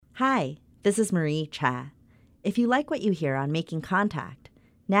Hi, this is Marie Cha. If you like what you hear on Making Contact,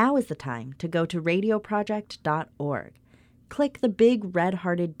 now is the time to go to radioproject.org. Click the big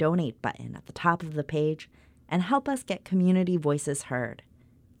red-hearted donate button at the top of the page and help us get community voices heard.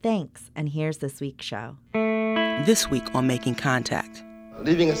 Thanks, and here's this week's show. This week on Making Contact.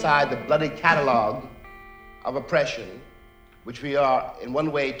 Leaving aside the bloody catalog of oppression, which we are in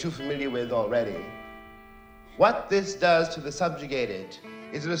one way too familiar with already, what this does to the subjugated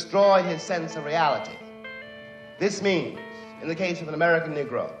is to destroy his sense of reality. This means, in the case of an American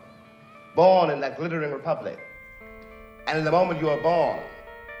Negro, born in that glittering republic, and in the moment you are born,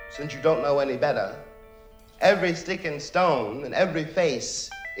 since you don't know any better, every stick and stone and every face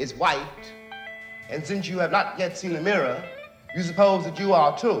is white, and since you have not yet seen a mirror, you suppose that you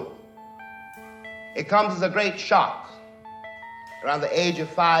are too. It comes as a great shock around the age of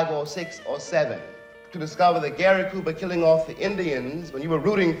 5 or 6 or 7 to discover that Gary Cooper killing off the Indians when you were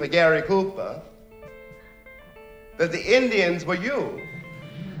rooting for Gary Cooper, that the Indians were you.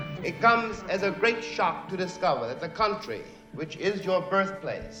 It comes as a great shock to discover that the country, which is your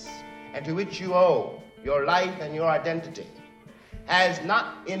birthplace and to which you owe your life and your identity, has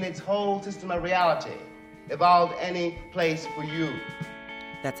not in its whole system of reality evolved any place for you.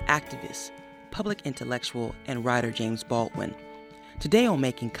 That's activist, public intellectual, and writer James Baldwin. Today on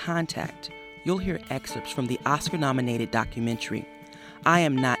Making Contact, you'll hear excerpts from the Oscar-nominated documentary, I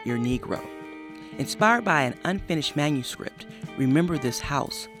Am Not Your Negro. Inspired by an unfinished manuscript, Remember This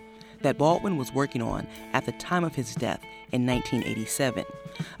House, that Baldwin was working on at the time of his death in 1987,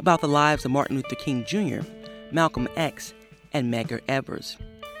 about the lives of Martin Luther King Jr., Malcolm X, and Medgar Evers.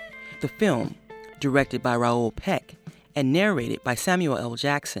 The film, directed by Raoul Peck and narrated by Samuel L.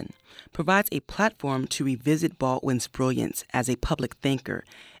 Jackson, provides a platform to revisit Baldwin's brilliance as a public thinker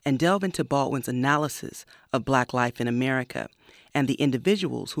and delve into Baldwin's analysis of Black life in America and the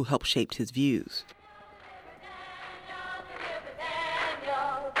individuals who helped shape his views.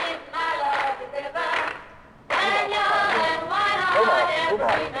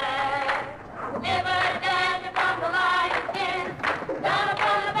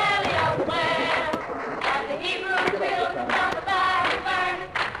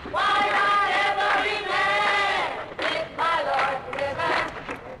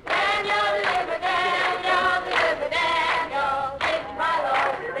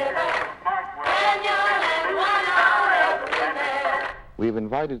 We've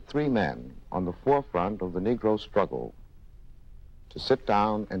invited 3 men on the forefront of the Negro struggle to sit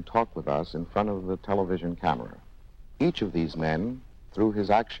down and talk with us in front of the television camera. Each of these men, through his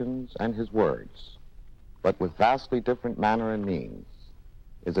actions and his words, but with vastly different manner and means,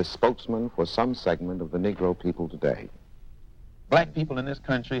 is a spokesman for some segment of the Negro people today. Black people in this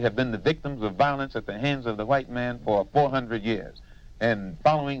country have been the victims of violence at the hands of the white man for 400 years. And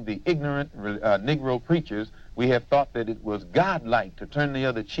following the ignorant Negro preachers, we have thought that it was godlike to turn the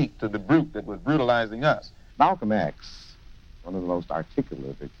other cheek to the brute that was brutalizing us. Malcolm X, one of the most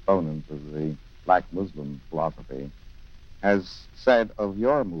articulate exponents of the black Muslim philosophy, has said of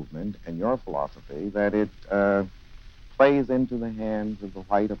your movement and your philosophy that it plays into the hands of the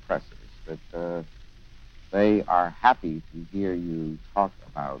white oppressors, that they are happy to hear you talk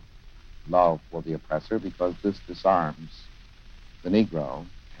about love for the oppressor because this disarms the Negro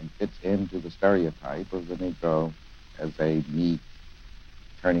and fits into the stereotype of the Negro as a meek,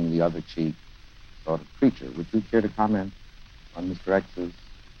 turning the other cheek sort of creature. Would you care to comment on Mr. X's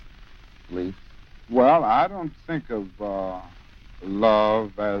belief? Well, I don't think of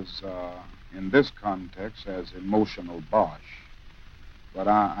love as, in this context, as emotional bosh. But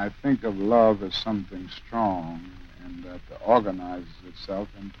I think of love as something strong and that organizes itself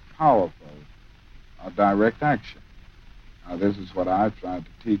into powerful, direct action. This is what I've tried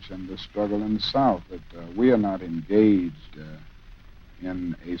to teach in this struggle in the South, that we are not engaged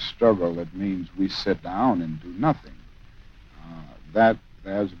in a struggle that means we sit down and do nothing. That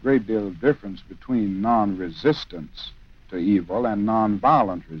there's a great deal of difference between non-resistance to evil and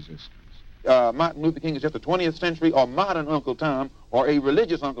non-violent resistance. Martin Luther King is just a 20th century or modern Uncle Tom or a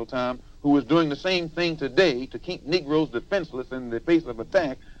religious Uncle Tom who is doing the same thing today to keep Negroes defenseless in the face of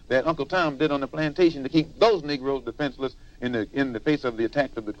attack that Uncle Tom did on the plantation to keep those Negroes defenseless in the face of the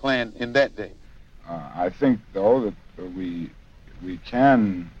attack of the Klan in that day. I think, though, that we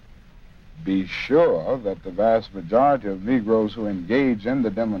can be sure that the vast majority of Negroes who engage in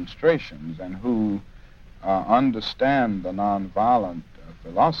the demonstrations and who understand the nonviolent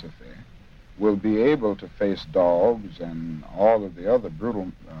philosophy will be able to face dogs and all of the other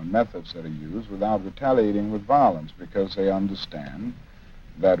brutal methods that are used without retaliating with violence, because they understand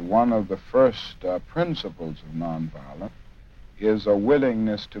that one of the first principles of nonviolence is a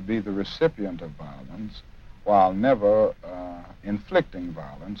willingness to be the recipient of violence while never inflicting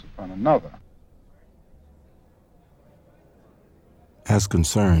violence upon another. As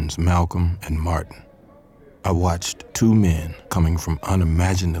concerns Malcolm and Martin, I watched two men coming from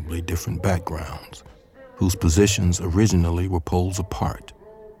unimaginably different backgrounds, whose positions originally were poles apart,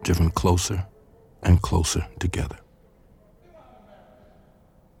 driven closer and closer together.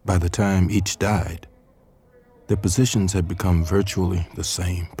 By the time each died, their positions had become virtually the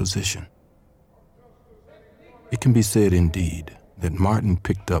same position. It can be said indeed that Martin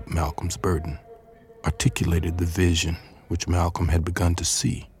picked up Malcolm's burden, articulated the vision which Malcolm had begun to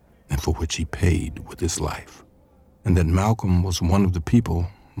see and for which he paid with his life, and that Malcolm was one of the people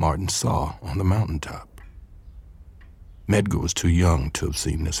Martin saw on the mountaintop. Medgar was too young to have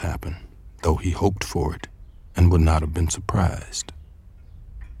seen this happen, though he hoped for it and would not have been surprised.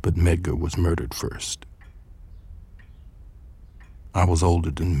 But Medgar was murdered first. I was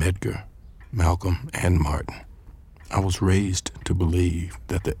older than Medgar, Malcolm, and Martin. I was raised to believe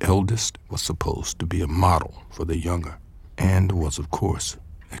that the eldest was supposed to be a model for the younger, and was, of course,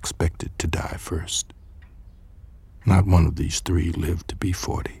 expected to die first. Not one of these three lived to be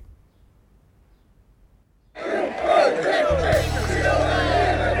 40.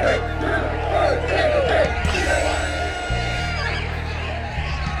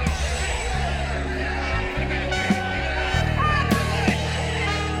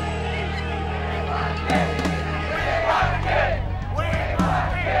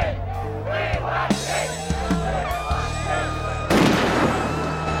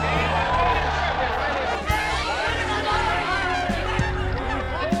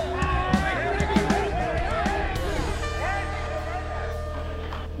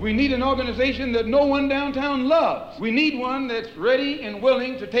 We need an organization that no one downtown loves. We need one that's ready and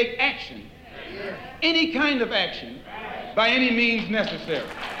willing to take action, any kind of action, by any means necessary.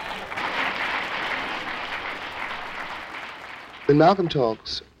 When Malcolm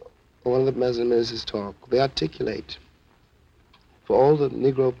talks, or one of the ministers talk, they articulate for all the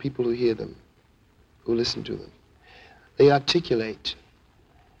Negro people who hear them, who listen to them. They articulate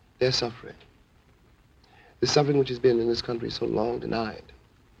their suffering, the suffering which has been in this country so long denied.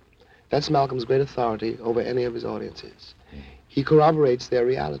 That's Malcolm's great authority over any of his audiences. He corroborates their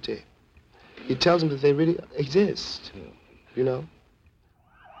reality. He tells them that they really exist, you know?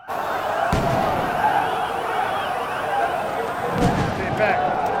 Stay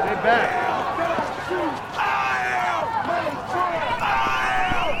back. Stay back.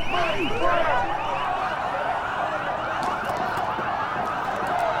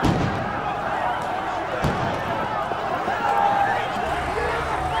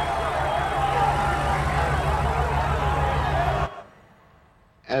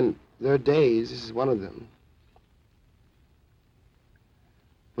 And there are days, this is one of them,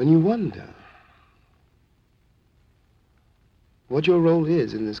 when you wonder what your role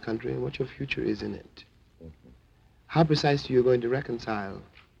is in this country and what your future is in it. How precisely you're going to reconcile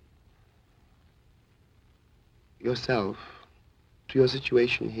yourself to your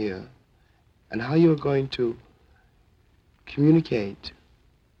situation here, and how you're going to communicate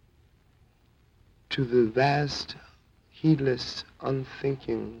to the vast, heedless,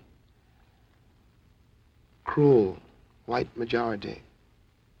 unthinking, cruel white majority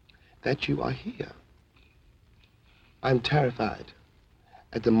that you are here. I'm terrified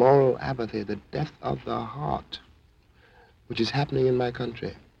at the moral apathy, the death of the heart, which is happening in my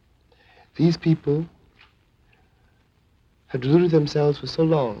country. These people have deluded themselves for so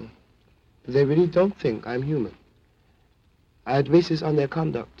long that they really don't think I'm human. I base this on their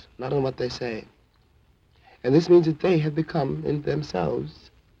conduct, not on what they say. And this means that they have become, in themselves,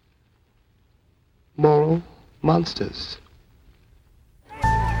 moral monsters.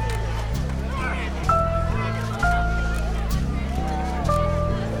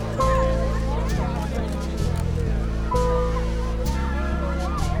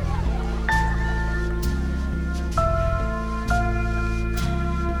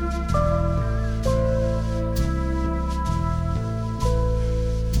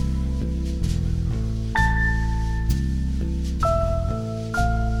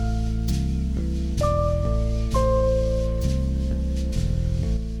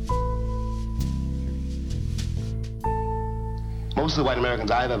 Most of the white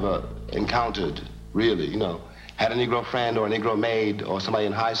Americans I've ever encountered, really, you know, had a Negro friend or a Negro maid or somebody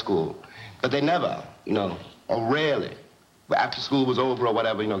in high school, but they never, you know, or rarely, after school was over or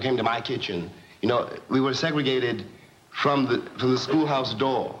whatever, you know, came to my kitchen. You know, we were segregated from the schoolhouse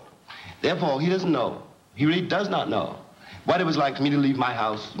door. Therefore, he doesn't know, he really does not know what it was like for me to leave my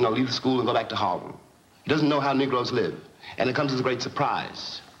house, you know, leave the school and go back to Harlem. He doesn't know how Negroes live. And it comes as a great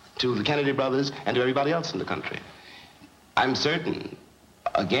surprise to the Kennedy brothers and to everybody else in the country. I'm certain,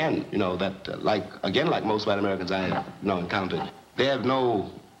 again, that like most white Americans I have encountered, they have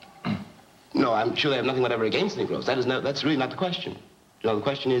I'm sure they have nothing whatever against Negroes. That's really not the question. The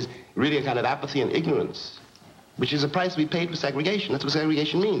question is really a kind of apathy and ignorance, which is a price to be paid for segregation. That's what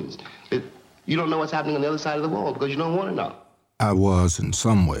segregation means. You don't know what's happening on the other side of the wall because you don't want to know. I was, in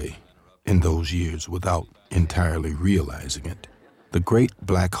some way, in those years, without entirely realizing it, the great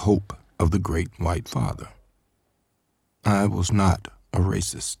black hope of the great white father. I was not a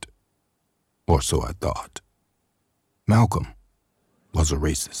racist, or so I thought. Malcolm was a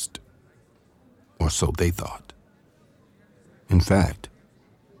racist, or so they thought. In fact,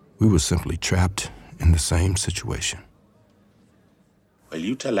 we were simply trapped in the same situation. Well,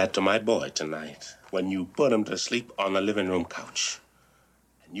 you tell that to my boy tonight when you put him to sleep on the living room couch.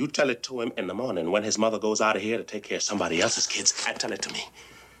 And you tell it to him in the morning when his mother goes out of here to take care of somebody else's kids. And tell it to me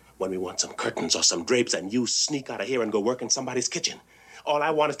when we want some curtains or some drapes and you sneak out of here and go work in somebody's kitchen. All I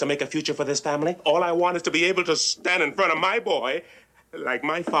want is to make a future for this family. All I want is to be able to stand in front of my boy like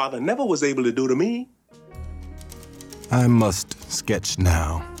my father never was able to do to me. I must sketch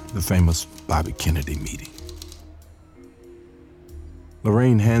now the famous Bobby Kennedy meeting.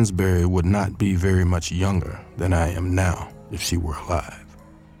 Lorraine Hansberry would not be very much younger than I am now if she were alive.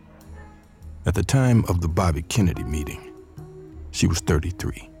 At the time of the Bobby Kennedy meeting, she was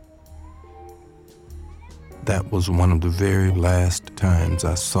 33. That was one of the very last times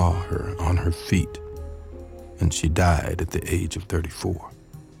I saw her on her feet, and she died at the age of 34.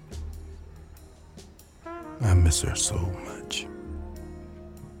 I miss her so much.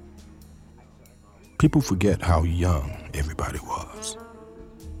 People forget how young everybody was.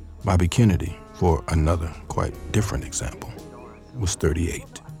 Bobby Kennedy, for another quite different example, was 38.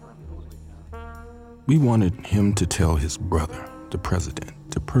 We wanted him to tell his brother, the president,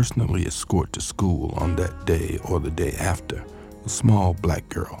 to personally escort to school on that day or the day after a small black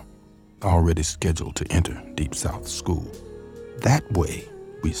girl already scheduled to enter Deep South School. That way,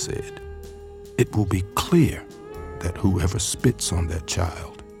 we said, it will be clear that whoever spits on that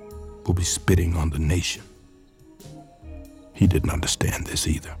child will be spitting on the nation. He didn't understand this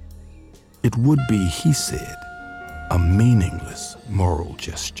either. It would be, he said, a meaningless moral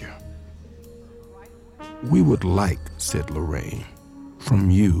gesture. We would like, said Lorraine, from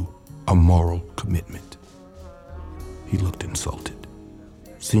you a moral commitment. He looked insulted,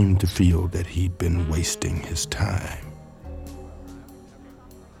 seemed to feel that he'd been wasting his time.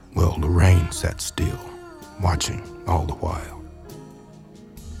 Well, Lorraine sat still, watching all the while.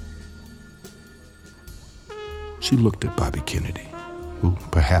 She looked at Bobby Kennedy, who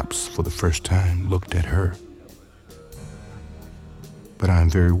perhaps for the first time looked at her. But I'm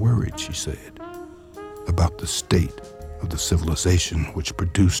very worried, she said, about the state of the civilization which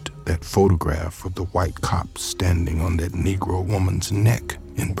produced that photograph of the white cop standing on that Negro woman's neck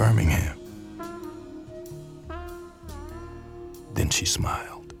in Birmingham. Then she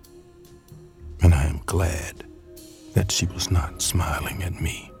smiled, and I am glad that she was not smiling at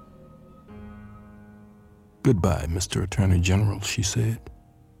me. Goodbye, Mr. Attorney General, she said,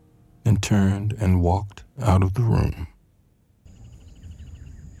 and turned and walked out of the room.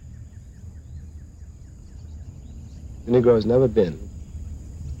 The Negro has never been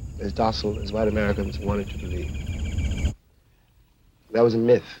as docile as white Americans wanted to believe. That was a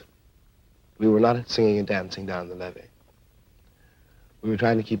myth. We were not singing and dancing down the levee. We were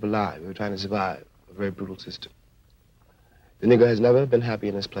trying to keep alive. We were trying to survive a very brutal system. The Negro has never been happy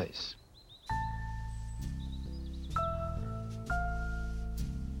in his place.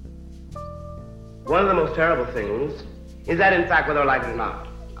 One of the most terrible things is that, in fact, whether I like it or not,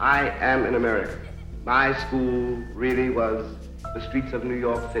 I am an American. My school really was the streets of New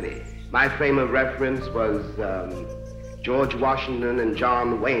York City. My frame of reference was George Washington and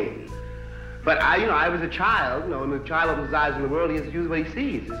John Wayne. But I was a child. When a child opens his eyes in the world, he has to use what he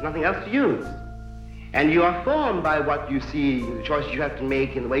sees. There's nothing else to use. And you are formed by what you see, the choices you have to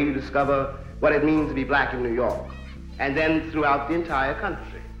make, and the way you discover what it means to be black in New York, and then throughout the entire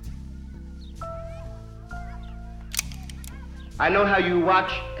country. I know how you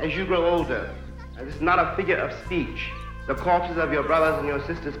watch as you grow older. And this is not a figure of speech. The corpses of your brothers and your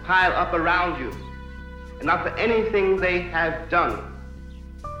sisters pile up around you, and not for anything they have done.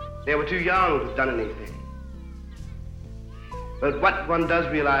 They were too young to have done anything. But what one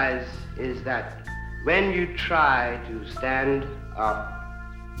does realize is that when you try to stand up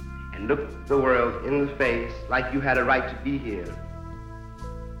and look the world in the face like you had a right to be here,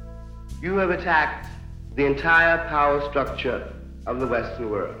 you have attacked the entire power structure of the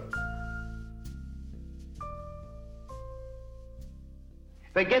Western world.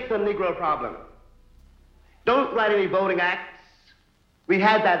 Forget the Negro problem. Don't write any voting acts. We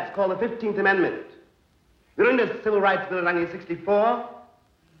had that. It's called the 15th Amendment. During the Civil Rights Bill of 1964,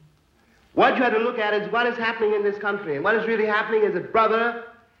 what you have to look at is what is happening in this country. And what is really happening is that brother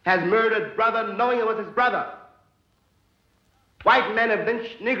has murdered brother knowing it was his brother. White men have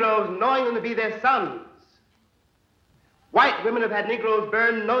lynched Negroes knowing them to be their sons. White women have had Negroes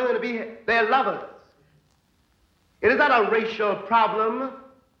burned knowing them to be their lovers. It is not a racial problem.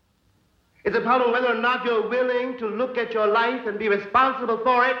 It's a problem whether or not you're willing to look at your life and be responsible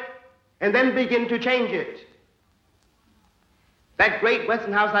for it and then begin to change it. That great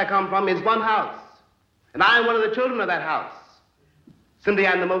Western house I come from is one house, and I am one of the children of that house. Simply,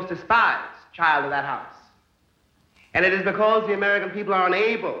 I'm the most despised child of that house. And it is because the American people are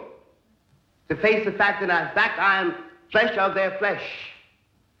unable to face the fact that, in fact, I am flesh of their flesh,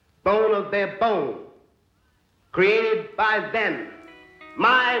 bone of their bone, created by them.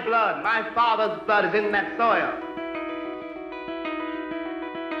 My blood, my father's blood is in that soil.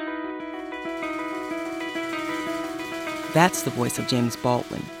 That's the voice of James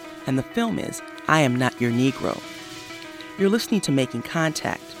Baldwin, and the film is I Am Not Your Negro. You're listening to Making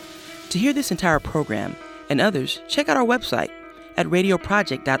Contact. To hear this entire program and others, check out our website at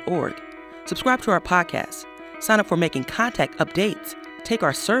radioproject.org. Subscribe to our podcast, sign up for Making Contact updates, take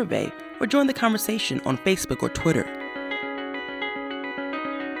our survey, or join the conversation on Facebook or Twitter.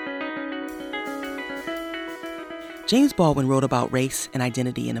 James Baldwin wrote about race and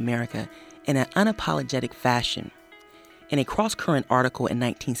identity in America in an unapologetic fashion. In a cross-current article in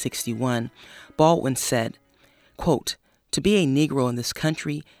 1961, Baldwin said, quote, "To be a Negro in this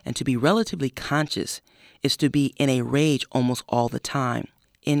country and to be relatively conscious is to be in a rage almost all the time,"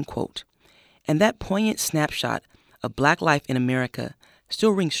 end quote. And that poignant snapshot of Black life in America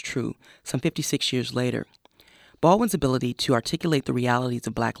still rings true some 56 years later. Baldwin's ability to articulate the realities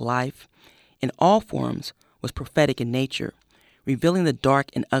of Black life in all forms was prophetic in nature, revealing the dark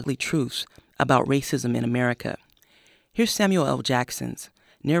and ugly truths about racism in America. Here's Samuel L. Jackson's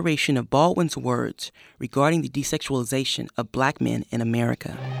narration of Baldwin's words regarding the desexualization of Black men in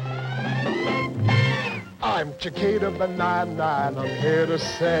America. I'm Chiquita Banana, I'm here to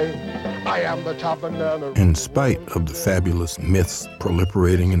say I am the top banana. In spite of the fabulous myths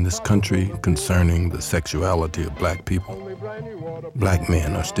proliferating in this country concerning the sexuality of Black people, Black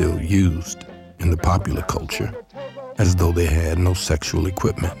men are still used in the popular culture as though they had no sexual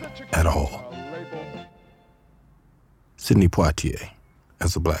equipment at all. Sidney Poitier,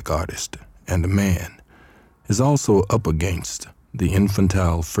 as a Black artist and a man, is also up against the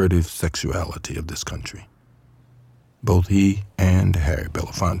infantile, furtive sexuality of this country. Both he and Harry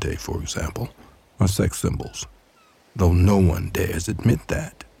Belafonte, for example, are sex symbols, though no one dares admit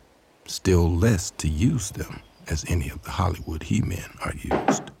that, still less to use them as any of the Hollywood he-men are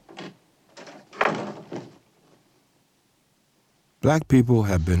used. Black people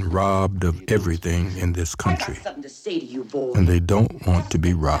have been robbed of everything in this country, and they don't want to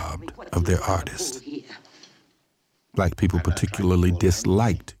be robbed of their artists. Black people particularly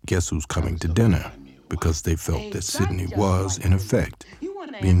disliked Guess Who's Coming to Dinner because they felt that Sidney was, in effect,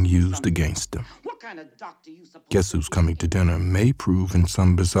 being used against them. Guess Who's Coming to Dinner may prove in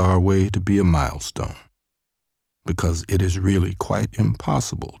some bizarre way to be a milestone, because it is really quite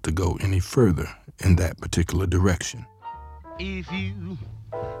impossible to go any further in that particular direction. If you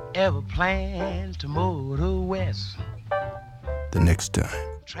ever plan to motor west, the next time,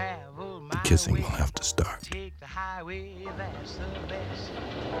 the kissing will have to start. take the highway, that's the best.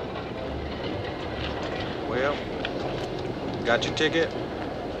 Well, got your ticket?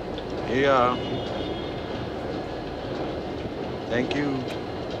 Here you are. Thank you.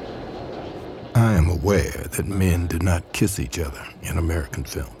 I am aware that men do not kiss each other in American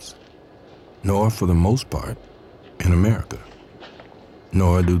films, nor for the most part in America.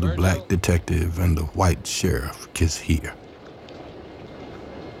 Nor do the Black detective and the white sheriff kiss here.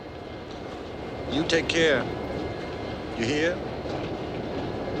 You take care. You hear?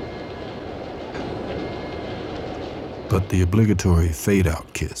 But the obligatory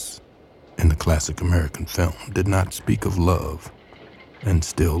fade-out kiss in the classic American film did not speak of love, and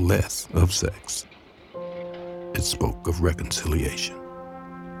still less of sex. It spoke of reconciliation,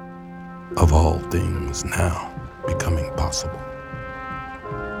 of all things now becoming possible.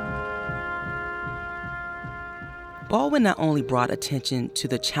 Baldwin not only brought attention to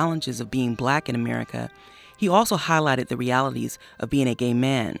the challenges of being Black in America, he also highlighted the realities of being a gay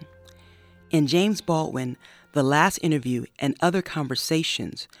man. In James Baldwin, The Last Interview and Other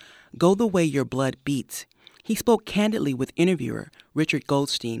Conversations, Go the Way Your Blood Beats, he spoke candidly with interviewer Richard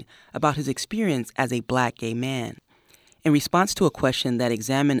Goldstein about his experience as a Black gay man. In response to a question that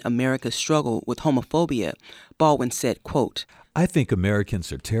examined America's struggle with homophobia, Baldwin said, quote, I think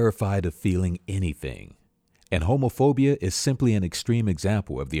Americans are terrified of feeling anything, and homophobia is simply an extreme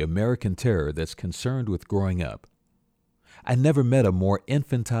example of the American terror that's concerned with growing up. I never met a more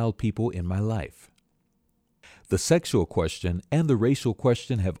infantile people in my life. The sexual question and the racial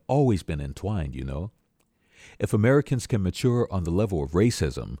question have always been entwined, you know. If Americans can mature on the level of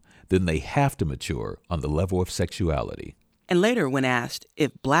racism, then they have to mature on the level of sexuality. And later, when asked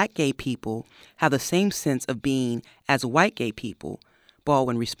if black gay people have the same sense of being as white gay people,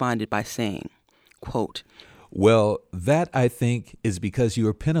 Baldwin responded by saying, quote, well, that, I think, is because you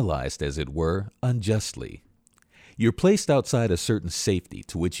are penalized, as it were, unjustly. You're placed outside a certain safety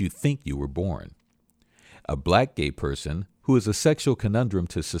to which you think you were born. A black gay person who is a sexual conundrum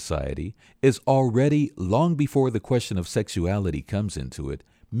to society is already, long before the question of sexuality comes into it,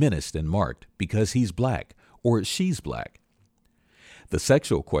 menaced and marked because he's black or she's black. The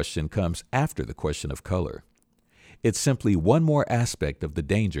sexual question comes after the question of color. It's simply one more aspect of the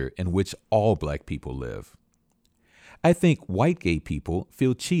danger in which all black people live. I think white gay people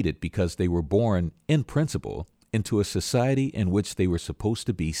feel cheated because they were born, in principle, into a society in which they were supposed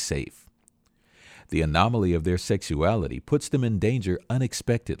to be safe. The anomaly of their sexuality puts them in danger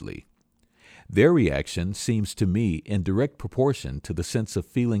unexpectedly. Their reaction seems to me in direct proportion to the sense of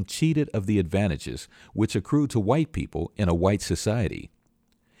feeling cheated of the advantages which accrue to white people in a white society.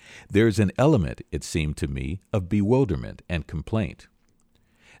 There's an element, it seemed to me, of bewilderment and complaint.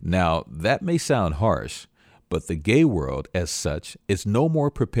 Now, that may sound harsh, but the gay world, as such, is no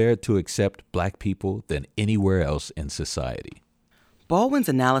more prepared to accept black people than anywhere else in society. Baldwin's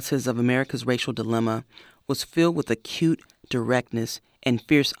analysis of America's racial dilemma was filled with acute directness and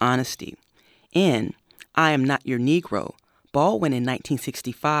fierce honesty. In I Am Not Your Negro, Baldwin in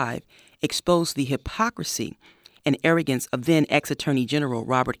 1965 exposed the hypocrisy and arrogance of then ex-Attorney General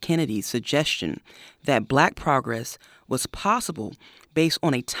Robert Kennedy's suggestion that black progress was possible based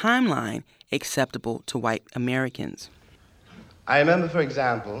on a timeline acceptable to white Americans. I remember, for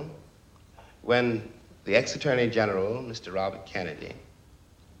example, when the ex-Attorney General, Mr. Robert Kennedy,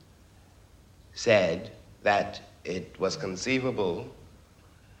 said that it was conceivable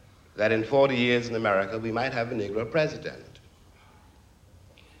that in 40 years in America we might have a Negro president.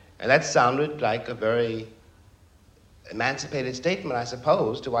 And that sounded like a very emancipated statement, I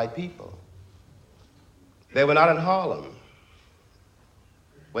suppose, to white people. They were not in Harlem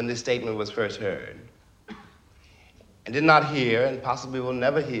when this statement was first heard, and did not hear, and possibly will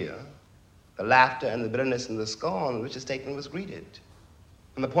never hear, the laughter and the bitterness and the scorn with which the statement was greeted.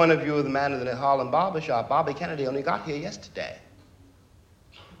 From the point of view of the man in the Harlem barbershop, Bobby Kennedy only got here yesterday.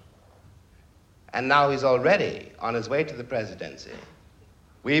 And now he's already on his way to the presidency.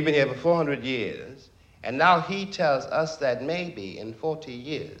 We've been here for 400 years, and now he tells us that maybe in 40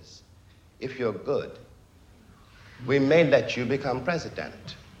 years, if you're good, we may let you become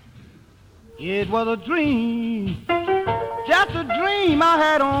president. It was a dream, just a dream I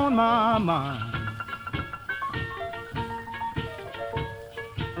had on my mind.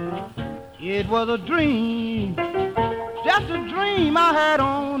 It was a dream, just a dream I had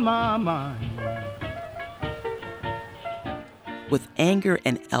on my mind. With anger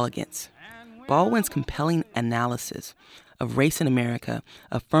and elegance, Baldwin's compelling analysis of race in America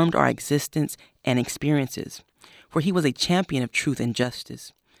affirmed our existence and experiences, for he was a champion of truth and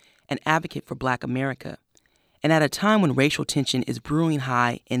justice, an advocate for Black America. And at a time when racial tension is brewing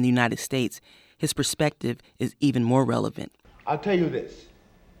high in the United States, his perspective is even more relevant. I'll tell you this.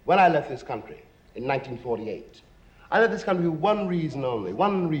 When I left this country in 1948, I left this country for one reason only,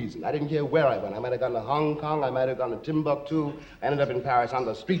 one reason. I didn't care where I went. I might have gone to Hong Kong, I might have gone to Timbuktu. I ended up in Paris, on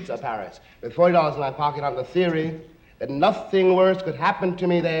the streets of Paris, with $40 in my pocket on the theory that nothing worse could happen to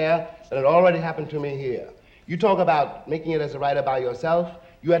me there than had already happened to me here. You talk about making it as a writer by yourself.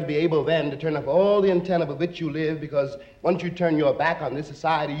 You had to be able then to turn off all the antenna with which you live, because once you turn your back on this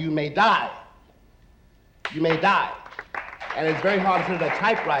society, you may die. You may die. And it's very hard to sit at a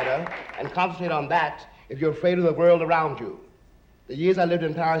typewriter and concentrate on that if you're afraid of the world around you. The years I lived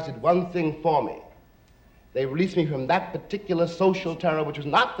in Paris did one thing for me. They released me from that particular social terror, which was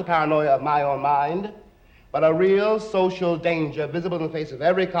not the paranoia of my own mind, but a real social danger visible in the face of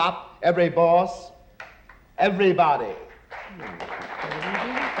every cop, every boss, everybody.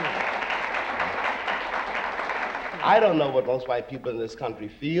 I don't know what most white people in this country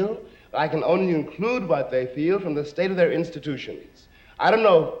feel, but I can only include what they feel from the state of their institutions. I don't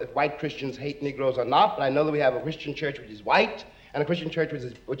know if white Christians hate Negroes or not, but I know that we have a Christian church which is white and a Christian church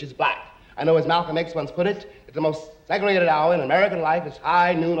which is black. I know, as Malcolm X once put it, it's the most segregated hour in American life is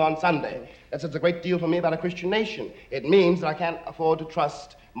high noon on Sunday. That says a great deal for me about a Christian nation. It means that I can't afford to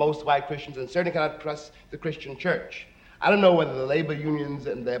trust most white Christians and certainly cannot trust the Christian church. I don't know whether the labor unions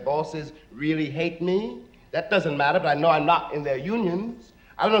and their bosses really hate me. That doesn't matter, but I know I'm not in their unions.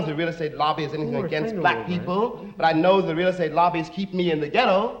 I don't know if the real estate lobby is anything against black people, but I know the real estate lobbies keep me in the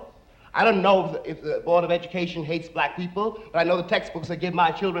ghetto. I don't know if the Board of Education hates black people, but I know the textbooks I give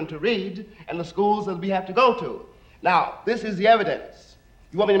my children to read and the schools that we have to go to. Now, this is the evidence.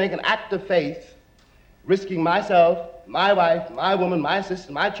 You want me to make an act of faith, risking myself, my wife, my woman, my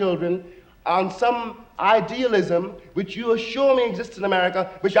sister, my children, on some idealism which you assure me exists in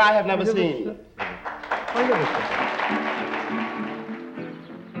America, which I have never seen.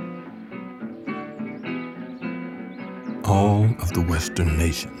 All of the Western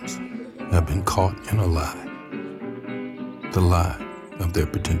nations have been caught in a lie, the lie of their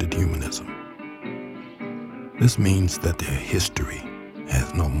pretended humanism. This means that their history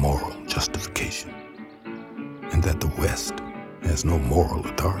has no moral justification, and that the West has no moral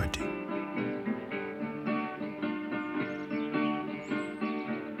authority.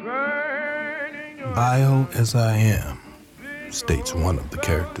 Vile as I am, states one of the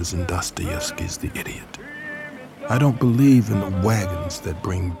characters in Dostoevsky's The Idiot, I don't believe in the wagons that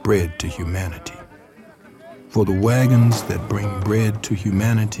bring bread to humanity. For the wagons that bring bread to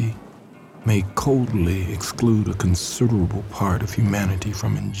humanity may coldly exclude a considerable part of humanity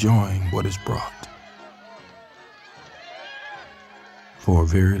from enjoying what is brought. For a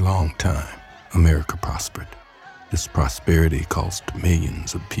very long time, America prospered. This prosperity cost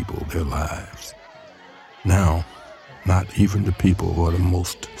millions of people their lives. Now, not even the people who are the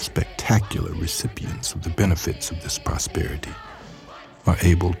most spectacular recipients of the benefits of this prosperity are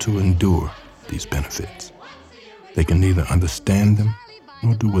able to endure these benefits. They can neither understand them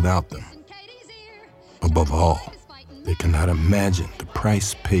nor do without them. Above all, they cannot imagine the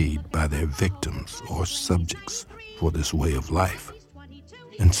price paid by their victims or subjects for this way of life,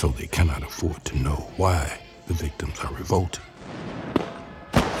 and so they cannot afford to know why the victims are revolting.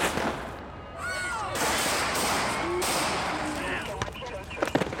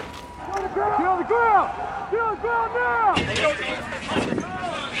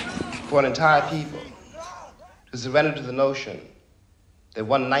 For an entire people to surrender to the notion that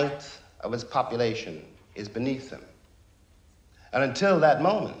 1/9 of its population is beneath them. And until that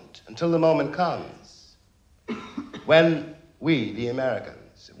moment, until the moment comes when we, the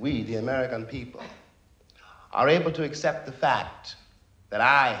Americans, we, the American people, are able to accept the fact that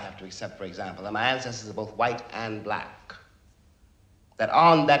I have to accept, for example, that my ancestors are both white and black, that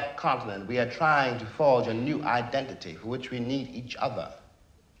on that continent we are trying to forge a new identity for which we need each other,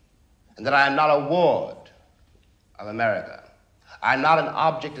 and that I am not a ward of America. I am not an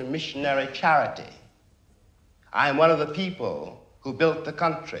object of missionary charity. I am one of the people who built the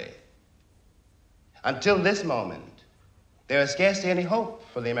country. Until this moment, there is scarcely any hope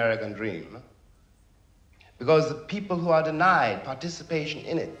for the American dream, because the people who are denied participation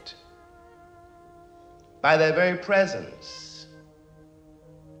in it, by their very presence,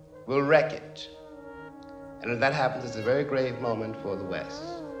 will wreck it. And if that happens, it's a very grave moment for the West.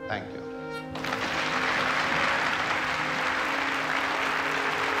 Thank you.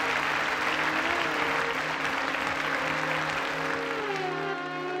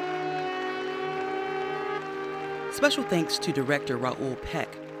 Special thanks to director Raoul Peck,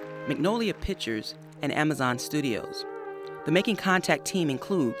 Magnolia Pictures, and Amazon Studios. The Making Contact team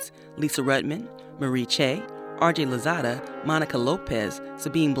includes Lisa Rudman, Marie Che, RJ Lozada, Monica Lopez,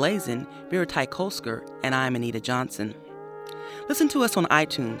 Sabine Blazin, Viratai Kolsker, and I'm Anita Johnson. Listen to us on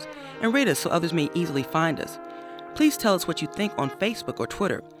iTunes and rate us so others may easily find us. Please tell us what you think on Facebook or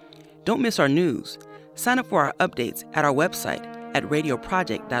Twitter. Don't miss our news. Sign up for our updates at our website at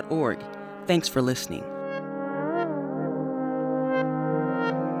radioproject.org. Thanks for listening.